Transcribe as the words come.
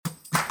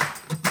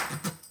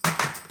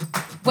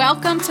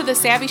Welcome to the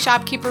Savvy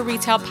Shopkeeper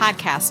Retail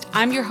Podcast.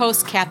 I'm your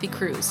host, Kathy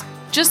Cruz.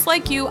 Just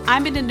like you,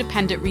 I'm an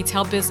independent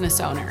retail business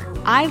owner.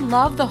 I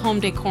love the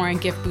home decor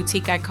and gift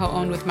boutique I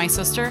co-own with my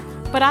sister,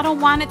 but I don't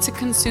want it to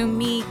consume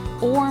me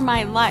or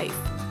my life.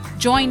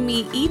 Join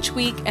me each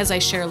week as I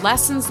share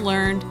lessons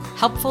learned,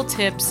 helpful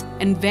tips,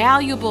 and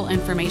valuable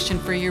information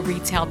for your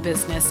retail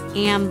business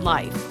and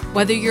life.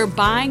 Whether you're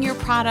buying your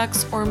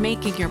products or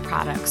making your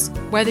products,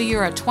 whether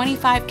you're a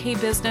 $25K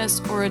business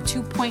or a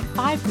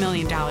 $2.5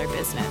 million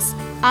business,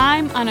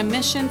 I'm on a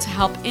mission to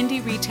help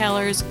indie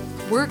retailers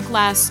work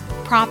less,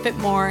 profit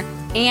more,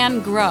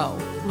 and grow.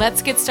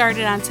 Let's get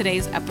started on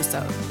today's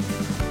episode.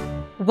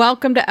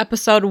 Welcome to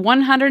episode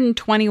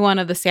 121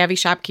 of the Savvy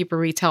Shopkeeper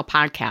Retail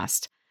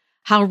Podcast.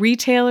 How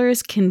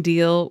retailers can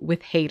deal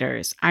with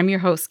haters. I'm your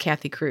host,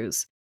 Kathy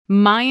Cruz.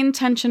 My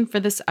intention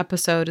for this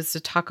episode is to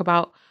talk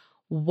about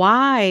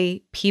why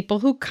people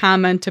who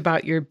comment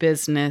about your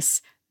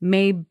business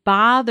may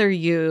bother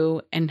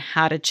you and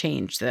how to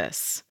change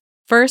this.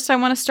 First, I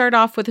want to start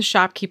off with a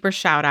shopkeeper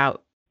shout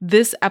out.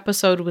 This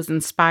episode was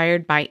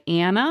inspired by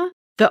Anna,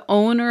 the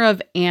owner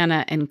of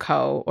Anna &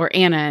 Co. or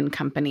Anna &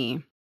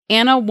 Company.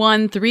 Anna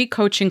won 3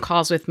 coaching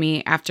calls with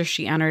me after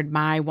she entered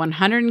my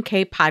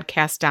 100K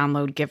podcast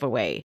download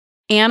giveaway.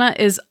 Anna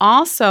is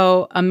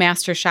also a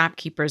Master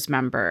Shopkeepers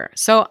member.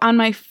 So on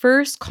my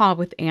first call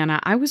with Anna,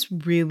 I was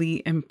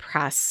really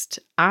impressed.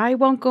 I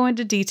won't go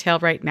into detail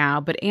right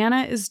now, but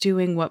Anna is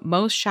doing what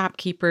most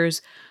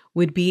shopkeepers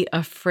would be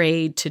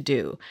afraid to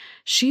do.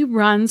 She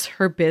runs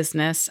her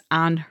business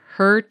on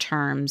her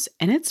terms,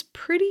 and it's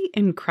pretty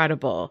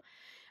incredible.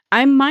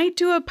 I might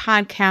do a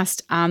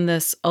podcast on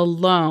this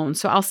alone,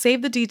 so I'll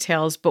save the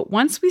details, but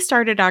once we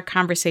started our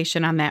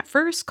conversation on that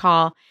first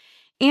call,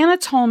 Anna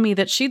told me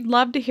that she'd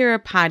love to hear a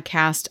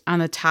podcast on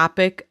the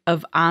topic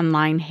of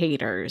online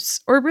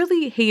haters, or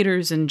really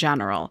haters in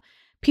general.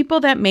 People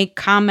that make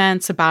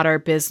comments about our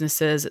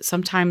businesses,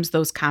 sometimes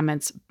those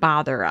comments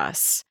bother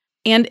us.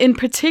 And in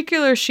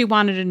particular, she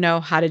wanted to know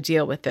how to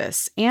deal with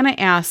this. Anna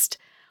asked,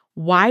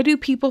 why do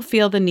people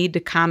feel the need to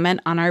comment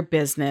on our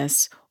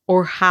business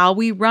or how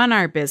we run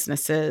our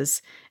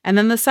businesses? And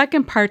then the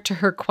second part to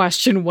her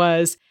question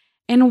was,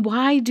 and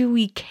why do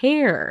we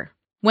care?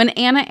 When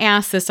Anna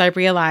asked this, I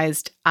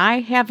realized I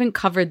haven't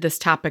covered this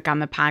topic on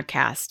the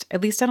podcast.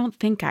 At least I don't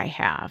think I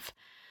have.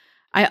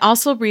 I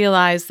also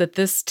realized that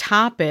this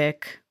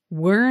topic,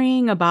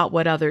 worrying about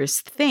what others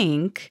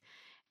think,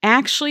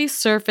 actually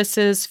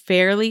surfaces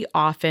fairly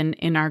often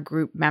in our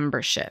group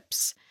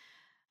memberships.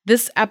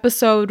 This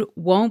episode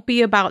won't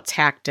be about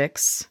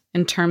tactics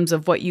in terms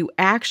of what you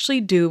actually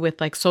do with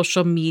like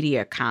social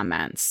media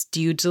comments. Do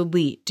you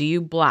delete? Do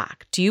you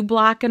block? Do you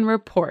block and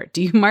report?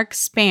 Do you mark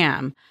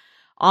spam?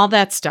 All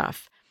that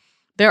stuff.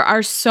 There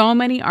are so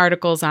many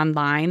articles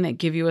online that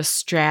give you a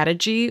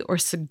strategy or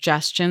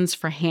suggestions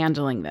for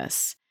handling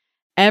this.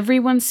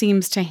 Everyone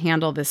seems to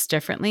handle this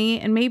differently,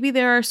 and maybe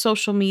there are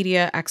social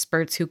media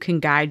experts who can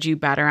guide you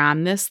better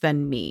on this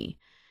than me.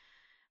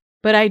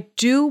 But I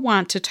do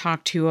want to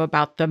talk to you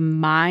about the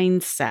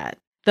mindset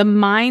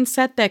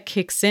that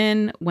kicks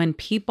in when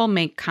people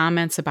make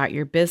comments about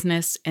your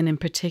business, and in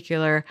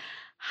particular,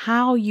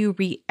 how you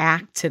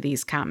react to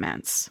these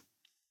comments,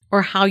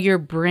 or how your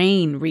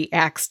brain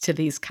reacts to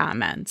these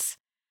comments.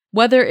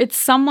 Whether it's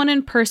someone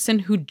in person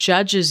who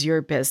judges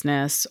your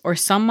business or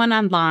someone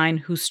online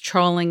who's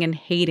trolling and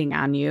hating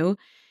on you,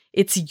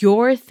 it's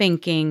your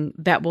thinking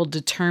that will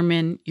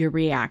determine your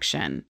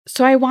reaction.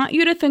 So I want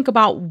you to think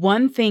about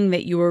one thing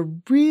that you are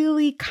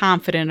really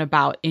confident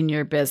about in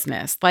your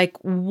business, like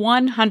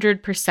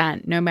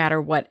 100%, no matter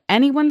what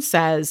anyone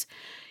says,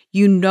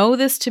 you know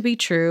this to be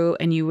true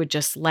and you would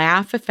just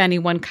laugh if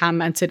anyone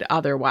commented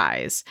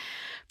otherwise.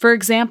 For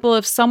example,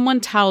 if someone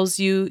tells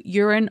you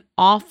you're an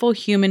awful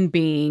human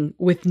being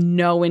with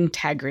no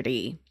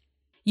integrity,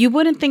 you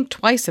wouldn't think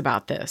twice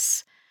about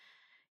this.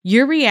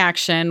 Your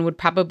reaction would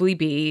probably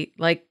be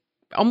like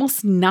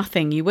almost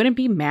nothing. You wouldn't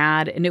be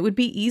mad, and it would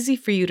be easy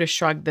for you to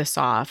shrug this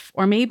off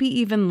or maybe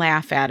even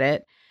laugh at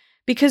it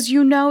because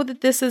you know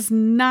that this is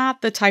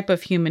not the type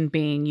of human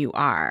being you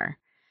are.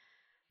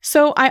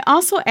 So I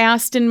also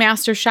asked in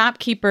Master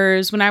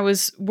Shopkeepers, when I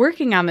was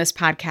working on this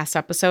podcast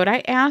episode, I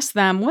asked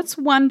them, what's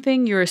one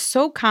thing you're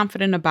so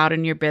confident about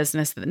in your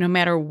business that no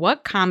matter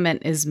what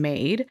comment is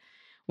made,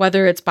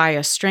 whether it's by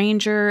a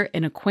stranger,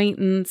 an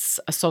acquaintance,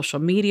 a social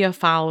media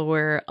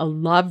follower, a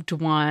loved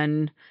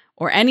one,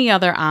 or any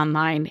other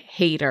online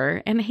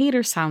hater, and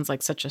hater sounds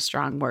like such a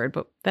strong word,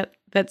 but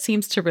that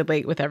seems to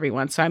relate with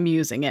everyone, so I'm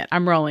using it.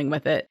 I'm rolling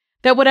with it.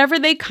 That whatever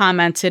they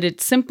commented,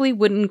 it simply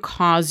wouldn't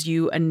cause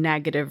you a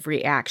negative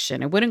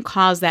reaction. It wouldn't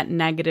cause that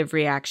negative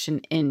reaction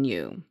in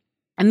you.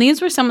 And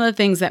these were some of the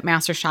things that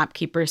Master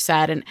Shopkeeper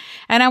said. And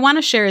I want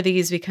to share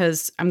these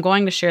because I'm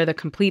going to share the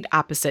complete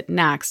opposite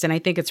next. And I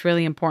think it's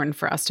really important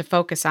for us to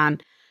focus on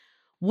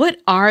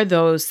what are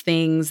those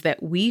things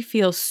that we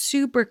feel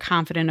super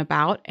confident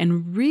about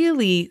and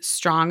really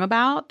strong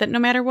about that no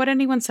matter what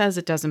anyone says,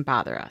 it doesn't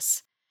bother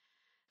us.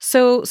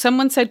 So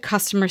someone said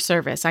customer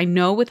service. I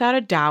know without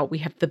a doubt we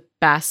have the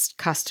best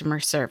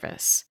customer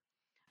service.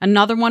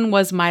 Another one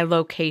was my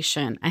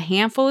location. A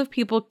handful of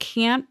people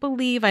can't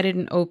believe I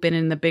didn't open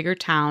in the bigger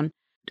town,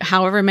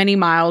 however many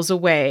miles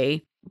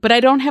away, but I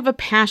don't have a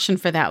passion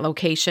for that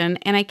location,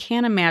 and I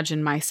can't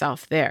imagine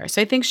myself there.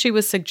 So I think she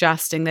was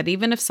suggesting that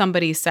even if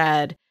somebody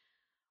said,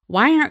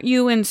 "Why aren't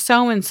you in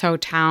so-and-so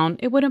town?"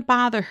 it wouldn't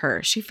bother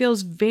her. She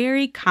feels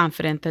very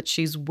confident that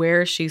she's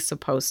where she's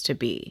supposed to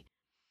be.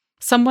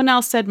 Someone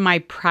else said my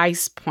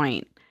price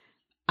point.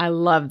 I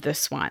love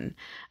this one.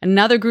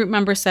 Another group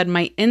member said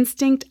my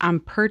instinct on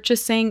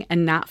purchasing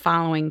and not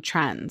following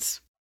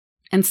trends.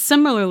 And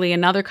similarly,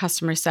 another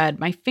customer said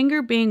my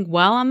finger being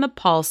well on the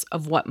pulse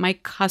of what my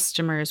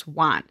customers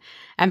want.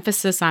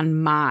 Emphasis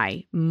on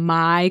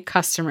my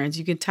customers.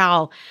 You can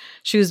tell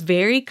she was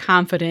very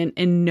confident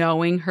in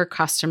knowing her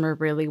customer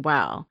really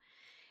well.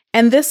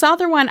 And this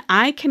other one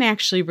I can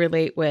actually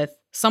relate with.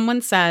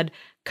 Someone said,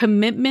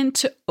 commitment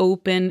to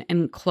open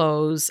and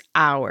close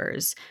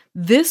hours.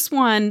 This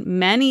one,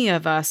 many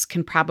of us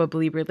can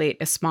probably relate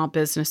as small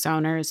business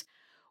owners.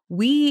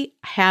 We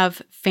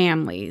have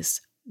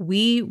families.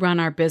 We run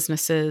our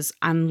businesses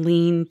on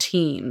lean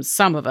teams.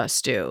 Some of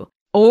us do.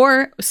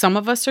 Or some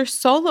of us are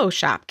solo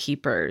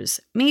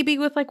shopkeepers, maybe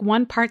with like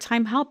one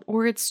part-time help,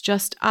 or it's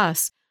just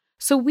us.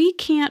 So we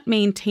can't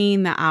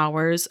maintain the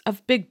hours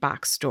of big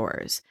box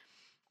stores.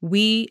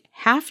 We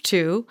have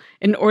to,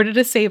 in order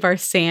to save our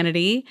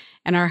sanity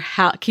and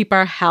keep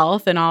our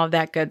health and all of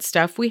that good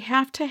stuff, we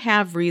have to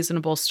have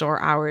reasonable store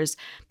hours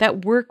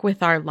that work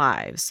with our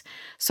lives.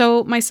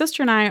 So my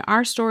sister and I,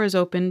 our store is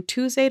open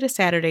Tuesday to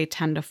Saturday,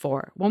 10 to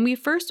 4. When we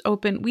first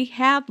opened, we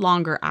had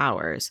longer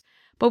hours,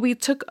 but we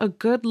took a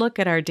good look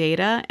at our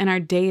data, and our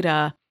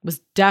data was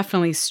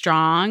definitely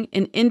strong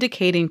in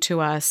indicating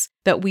to us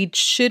that we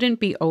shouldn't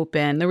be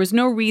open. There was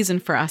no reason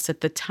for us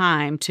at the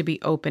time to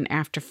be open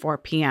after 4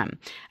 p.m.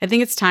 I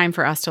think it's time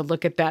for us to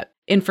look at that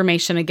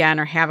information again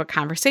or have a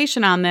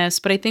conversation on this.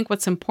 But I think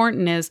what's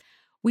important is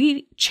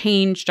we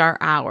changed our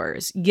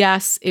hours.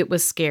 Yes, it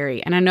was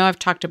scary. And I know I've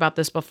talked about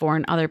this before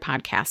in other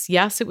podcasts.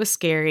 Yes, it was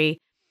scary.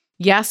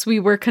 Yes,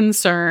 we were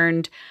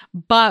concerned,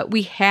 but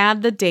we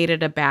had the data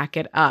to back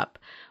it up.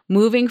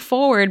 Moving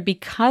forward,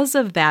 because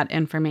of that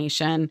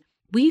information,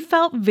 we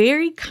felt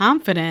very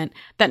confident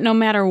that no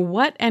matter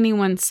what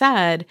anyone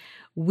said,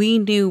 we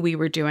knew we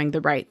were doing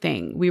the right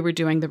thing. We were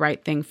doing the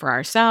right thing for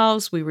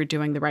ourselves. We were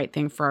doing the right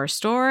thing for our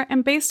store.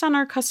 And based on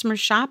our customer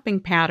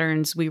shopping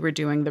patterns, we were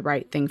doing the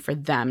right thing for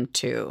them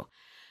too.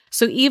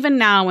 So even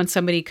now when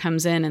somebody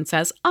comes in and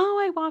says,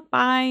 "Oh, I walk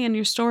by and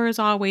your store is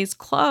always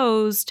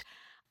closed,"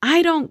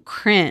 I don't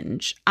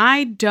cringe.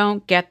 I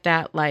don't get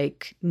that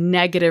like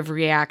negative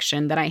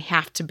reaction that I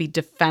have to be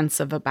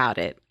defensive about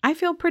it. I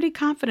feel pretty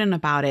confident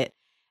about it.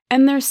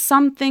 And there's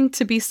something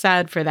to be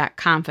said for that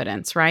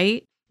confidence,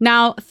 right?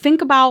 Now,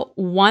 think about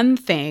one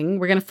thing.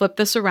 We're going to flip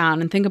this around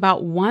and think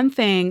about one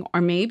thing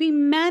or maybe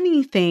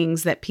many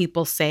things that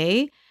people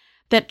say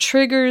that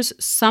triggers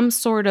some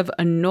sort of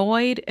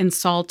annoyed,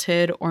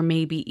 insulted, or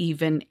maybe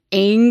even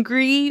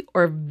angry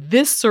or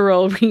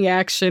visceral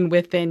reaction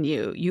within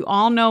you. You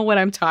all know what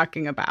I'm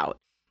talking about.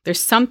 There's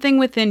something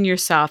within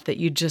yourself that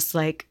you just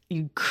like,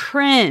 you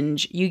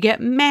cringe, you get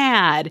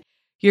mad,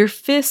 your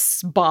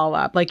fists ball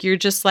up, like you're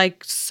just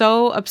like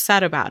so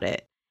upset about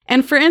it.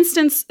 And for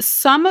instance,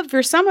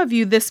 for some of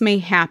you, this may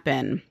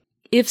happen.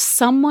 If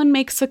someone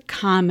makes a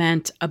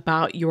comment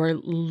about your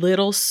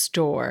little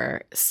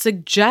store,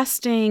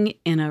 suggesting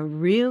in a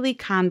really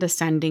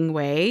condescending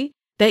way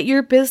that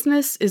your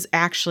business is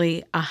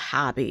actually a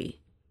hobby.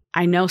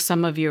 I know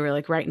some of you are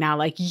like right now,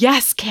 like,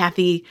 yes,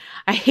 Kathy,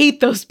 I hate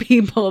those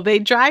people. They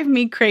drive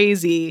me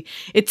crazy.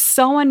 It's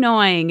so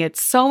annoying.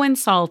 It's so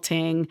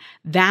insulting.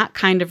 That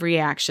kind of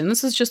reaction.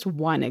 This is just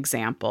one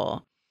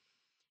example.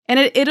 And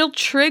it'll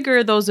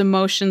trigger those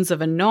emotions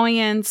of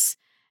annoyance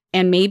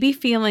and maybe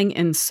feeling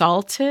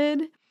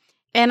insulted.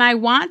 And I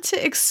want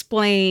to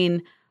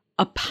explain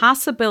a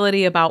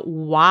possibility about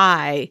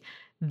why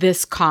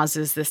this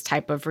causes this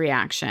type of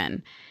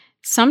reaction.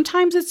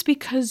 Sometimes it's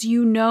because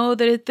you know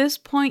that at this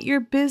point your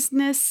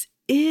business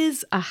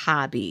is a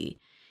hobby.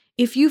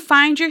 If you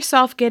find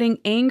yourself getting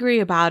angry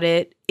about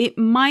it, it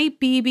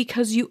might be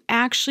because you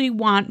actually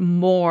want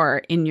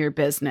more in your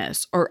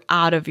business or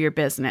out of your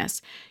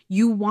business.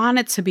 You want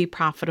it to be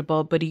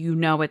profitable, but you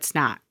know it's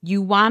not.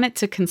 You want it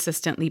to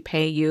consistently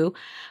pay you,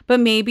 but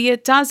maybe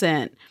it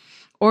doesn't.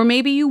 Or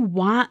maybe you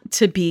want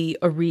to be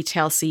a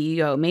retail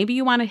CEO. Maybe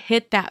you want to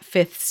hit that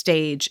 5th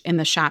stage in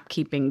the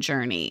shopkeeping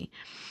journey.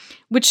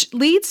 Which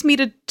leads me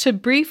to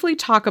briefly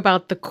talk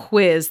about the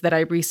quiz that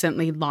I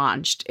recently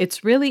launched.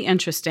 It's really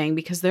interesting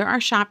because there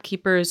are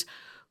shopkeepers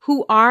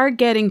who are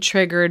getting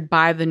triggered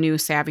by the new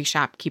Savvy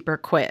Shopkeeper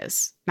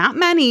quiz. Not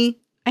many,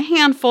 a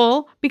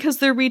handful, because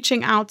they're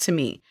reaching out to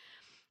me.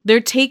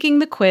 They're taking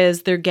the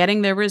quiz, they're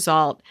getting their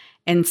result,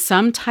 and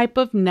some type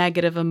of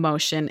negative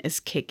emotion is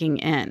kicking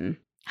in.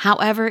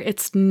 However,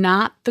 it's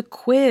not the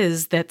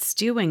quiz that's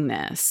doing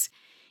this.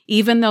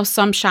 Even though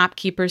some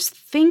shopkeepers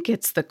think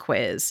it's the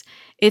quiz,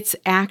 it's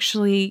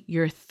actually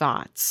your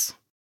thoughts.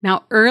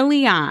 Now,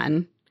 early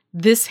on,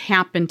 this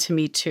happened to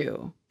me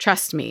too.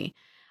 Trust me,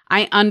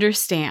 I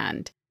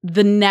understand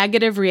the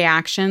negative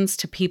reactions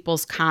to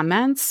people's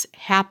comments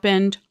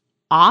happened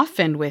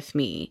often with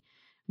me,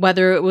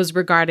 whether it was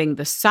regarding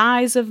the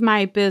size of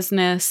my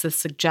business, the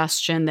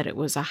suggestion that it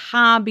was a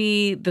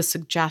hobby, the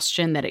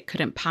suggestion that it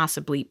couldn't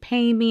possibly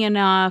pay me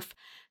enough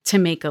to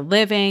make a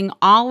living,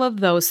 all of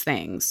those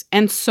things,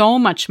 and so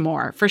much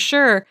more. For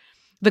sure,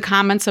 the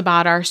comments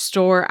about our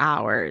store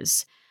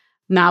hours.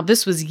 Now,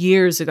 this was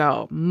years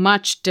ago,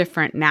 much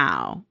different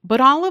now, but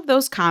all of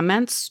those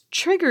comments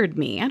triggered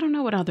me. I don't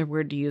know what other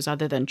word to use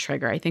other than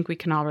trigger. I think we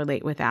can all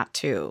relate with that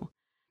too.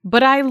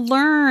 But I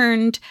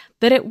learned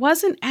that it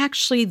wasn't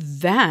actually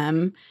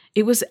them,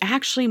 it was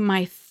actually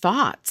my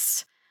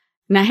thoughts.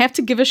 And I have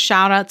to give a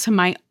shout out to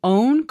my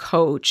own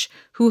coach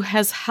who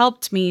has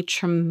helped me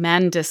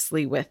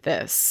tremendously with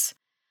this.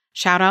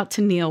 Shout out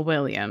to Neil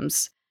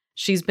Williams.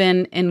 She's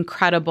been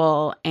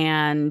incredible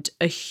and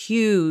a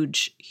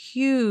huge,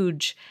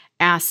 huge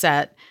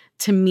asset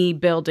to me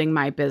building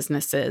my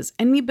businesses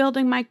and me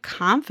building my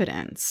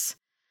confidence.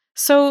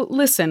 So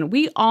listen,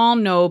 we all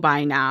know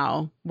by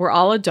now, we're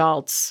all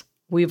adults.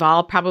 We've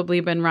all probably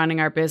been running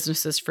our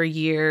businesses for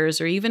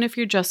years, or even if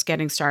you're just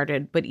getting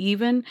started, but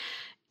even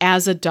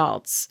as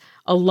adults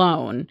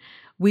alone,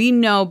 we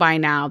know by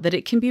now that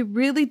it can be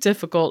really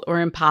difficult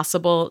or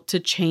impossible to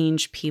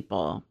change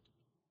people.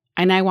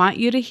 And I want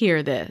you to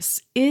hear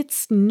this.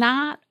 It's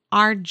not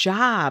our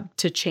job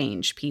to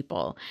change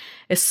people,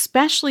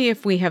 especially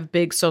if we have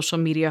big social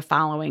media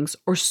followings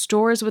or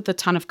stores with a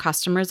ton of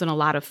customers and a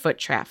lot of foot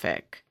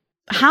traffic.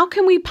 How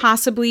can we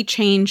possibly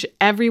change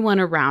everyone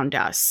around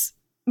us?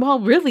 Well,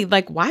 really,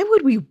 why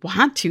would we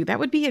want to? That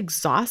would be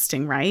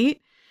exhausting,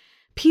 right?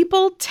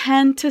 People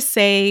tend to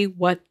say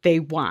what they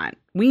want.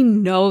 We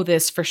know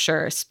this for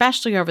sure,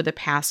 especially over the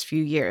past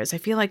few years. I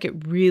feel like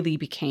it really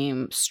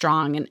became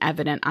strong and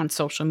evident on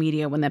social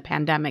media when the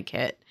pandemic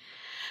hit.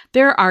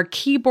 There are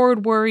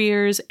keyboard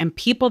warriors and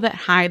people that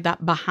hide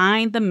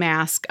behind the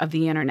mask of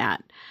the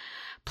internet.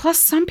 Plus,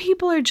 some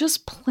people are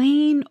just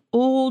plain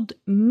old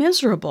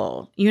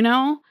miserable,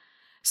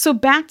 So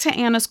back to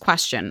Anna's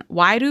question,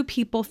 why do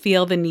people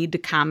feel the need to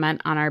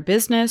comment on our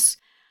business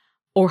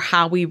or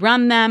how we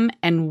run them,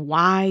 and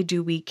why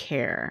do we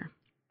care?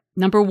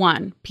 Number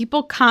one,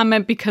 people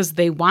comment because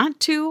they want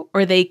to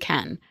or they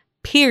can.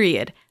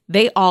 Period.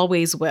 They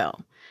always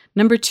will.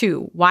 Number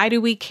two, why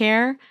do we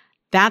care?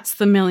 That's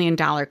the $1 million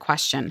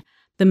question.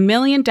 The $1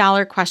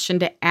 million question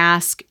to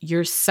ask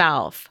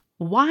yourself,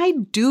 why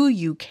do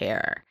you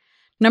care?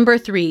 Number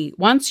three,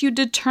 once you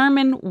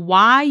determine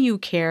why you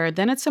care,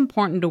 then it's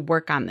important to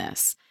work on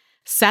this.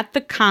 Set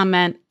the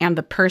comment and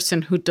the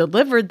person who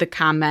delivered the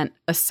comment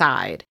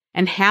aside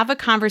and have a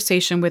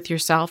conversation with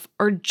yourself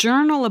or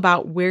journal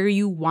about where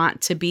you want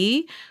to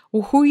be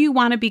or who you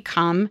want to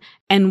become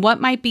and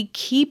what might be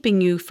keeping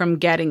you from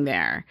getting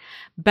there.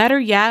 Better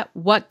yet,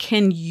 what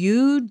can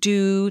you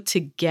do to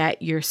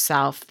get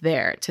yourself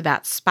there, to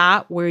that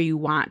spot where you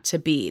want to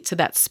be, to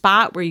that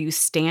spot where you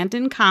stand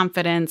in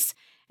confidence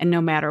and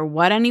no matter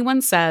what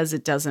anyone says,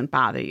 it doesn't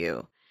bother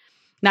you.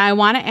 Now, I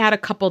want to add a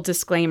couple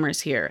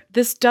disclaimers here.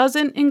 This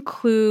doesn't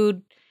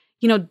include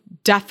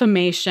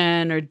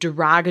defamation or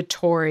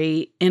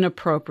derogatory,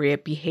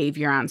 inappropriate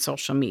behavior on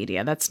social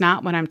media. That's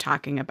not what I'm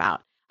talking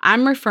about.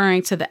 I'm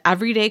referring to the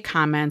everyday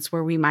comments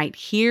where we might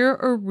hear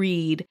or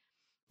read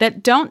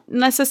that don't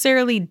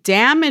necessarily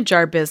damage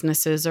our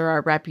businesses or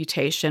our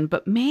reputation,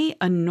 but may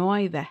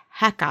annoy the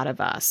heck out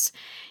of us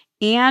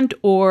and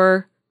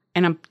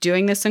I'm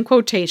doing this in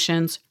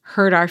quotations,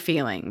 hurt our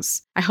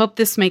feelings. I hope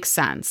this makes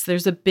sense.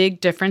 There's a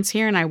big difference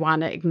here, and I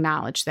want to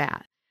acknowledge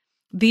that.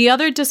 The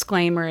other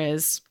disclaimer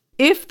is,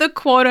 if the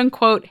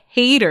quote-unquote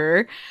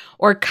hater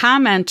or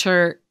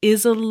commenter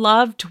is a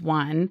loved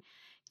one,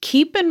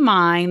 keep in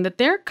mind that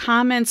their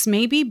comments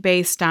may be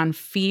based on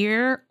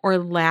fear or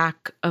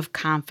lack of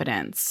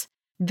confidence.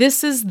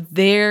 This is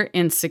their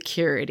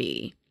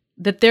insecurity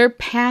that they're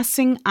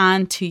passing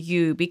on to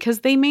you because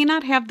they may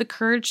not have the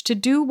courage to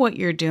do what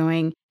you're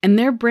doing, and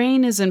their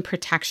brain is in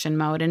protection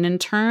mode, and in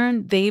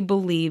turn, they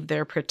believe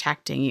they're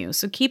protecting you.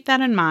 So keep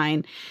that in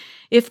mind.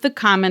 If the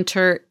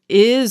commenter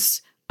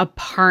is a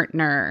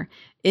partner,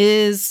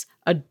 is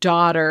a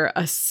daughter,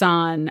 a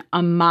son,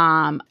 a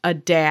mom, a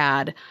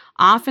dad,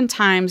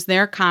 oftentimes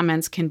their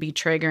comments can be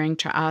triggering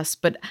to us,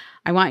 but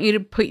I want you to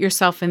put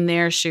yourself in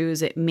their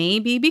shoes. It may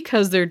be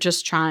because they're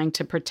just trying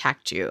to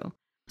protect you.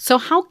 So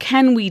how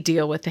can we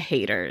deal with the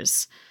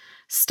haters?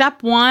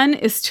 Step one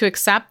is to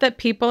accept that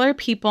people are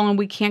people and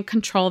we can't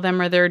control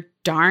them or their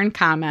darn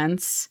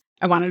comments.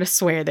 I wanted to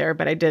swear there,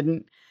 but I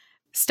didn't.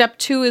 Step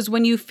two is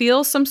when you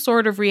feel some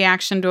sort of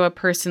reaction to a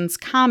person's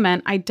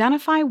comment,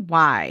 identify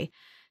why.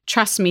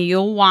 Trust me,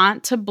 you'll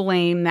want to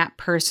blame that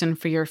person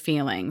for your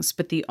feelings,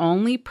 but the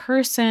only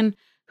person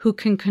who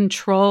can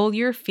control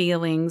your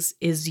feelings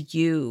is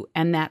you,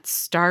 and that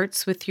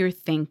starts with your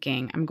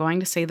thinking. I'm going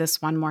to say this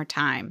one more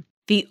time.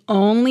 The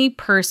only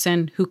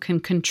person who can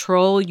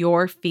control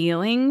your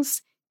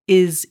feelings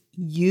is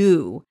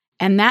you,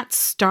 and that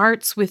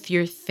starts with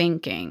your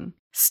thinking.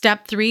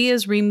 Step three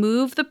is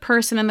remove the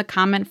person in the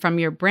comment from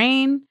your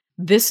brain.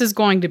 This is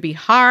going to be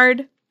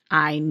hard.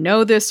 I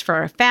know this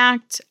for a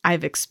fact.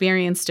 I've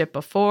experienced it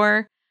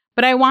before.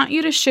 But I want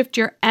you to shift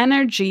your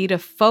energy to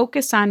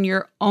focus on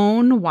your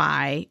own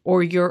why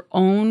or your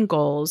own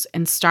goals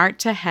and start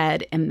to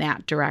head in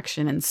that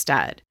direction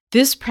instead.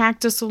 This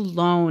practice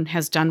alone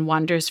has done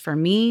wonders for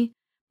me,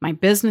 my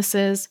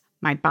businesses,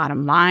 my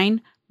bottom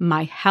line,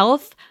 my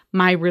health,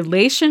 my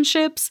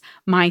relationships,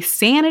 my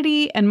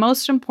sanity, and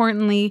most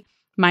importantly,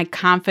 my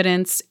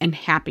confidence and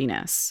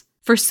happiness.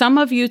 For some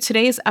of you,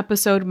 today's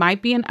episode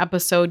might be an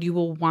episode you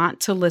will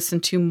want to listen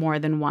to more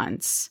than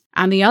once.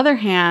 On the other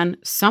hand,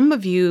 some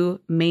of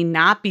you may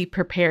not be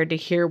prepared to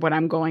hear what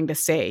I'm going to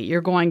say. You're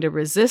going to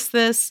resist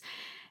this,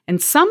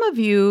 and some of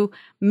you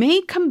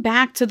may come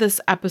back to this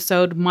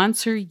episode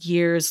months or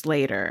years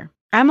later.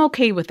 I'm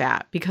okay with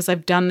that because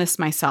I've done this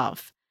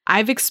myself.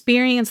 I've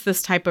experienced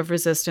this type of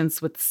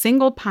resistance with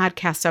single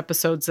podcast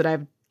episodes that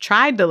I've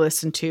tried to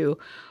listen to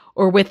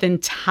or with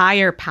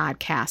entire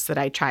podcasts that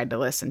I tried to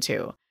listen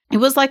to. It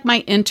was like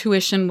my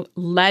intuition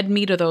led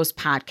me to those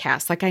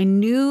podcasts. Like I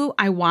knew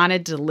I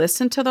wanted to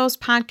listen to those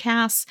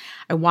podcasts.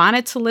 I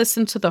wanted to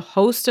listen to the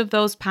host of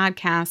those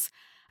podcasts.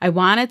 I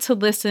wanted to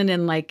listen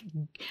and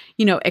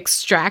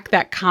extract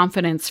that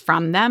confidence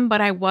from them, but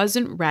I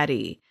wasn't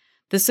ready.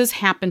 This has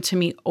happened to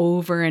me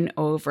over and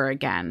over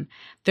again.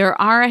 There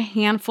are a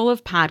handful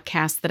of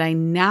podcasts that I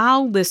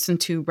now listen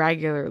to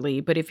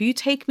regularly, but if you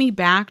take me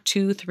back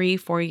 2, 3,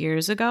 4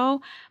 years ago,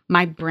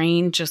 my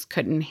brain just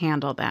couldn't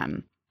handle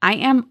them. I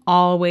am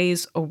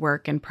always a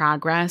work in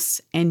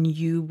progress, and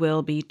you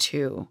will be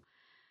too.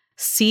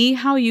 See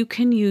how you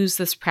can use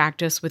this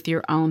practice with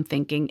your own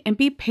thinking and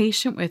be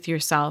patient with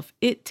yourself.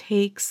 It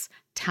takes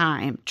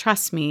time.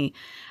 Trust me.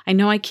 I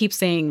know I keep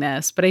saying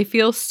this, but I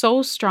feel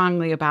so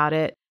strongly about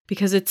it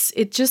because it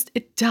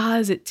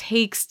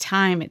takes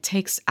time. It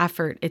takes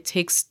effort. It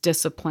takes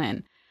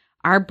discipline.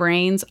 Our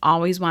brains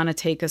always want to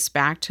take us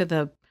back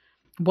to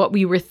what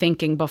we were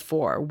thinking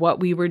before, what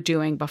we were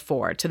doing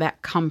before, to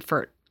that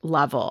comfort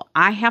level.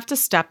 I have to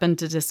step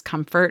into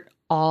discomfort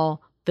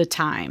all the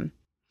time.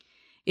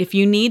 If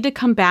you need to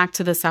come back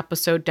to this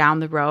episode down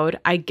the road,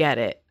 I get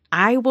it.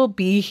 I will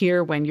be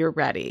here when you're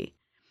ready.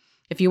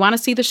 If you want to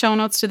see the show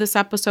notes to this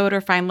episode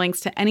or find links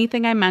to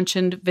anything I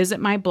mentioned, visit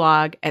my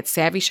blog at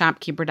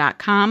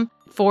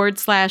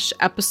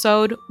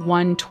savvyshopkeeper.com/episode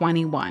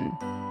 121.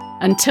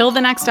 Until the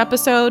next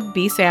episode,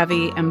 be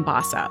savvy and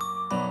boss up.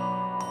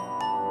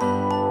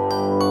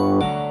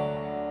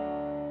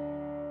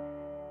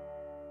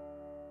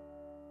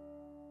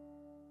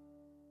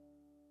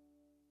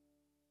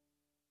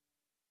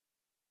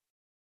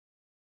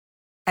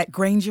 At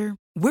Grainger,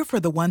 we're for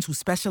the ones who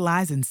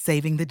specialize in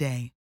saving the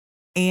day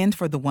and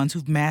for the ones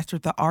who've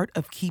mastered the art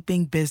of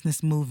keeping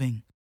business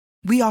moving.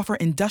 We offer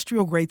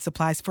industrial-grade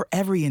supplies for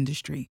every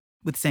industry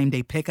with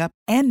same-day pickup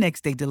and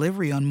next-day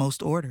delivery on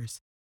most orders,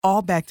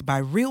 all backed by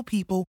real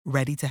people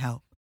ready to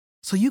help.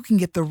 So you can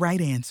get the right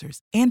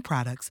answers and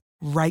products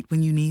right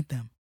when you need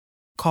them.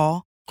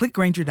 Call, click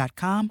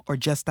Grainger.com, or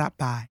just stop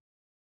by.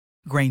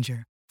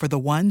 Grainger, for the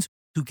ones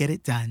who get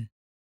it done.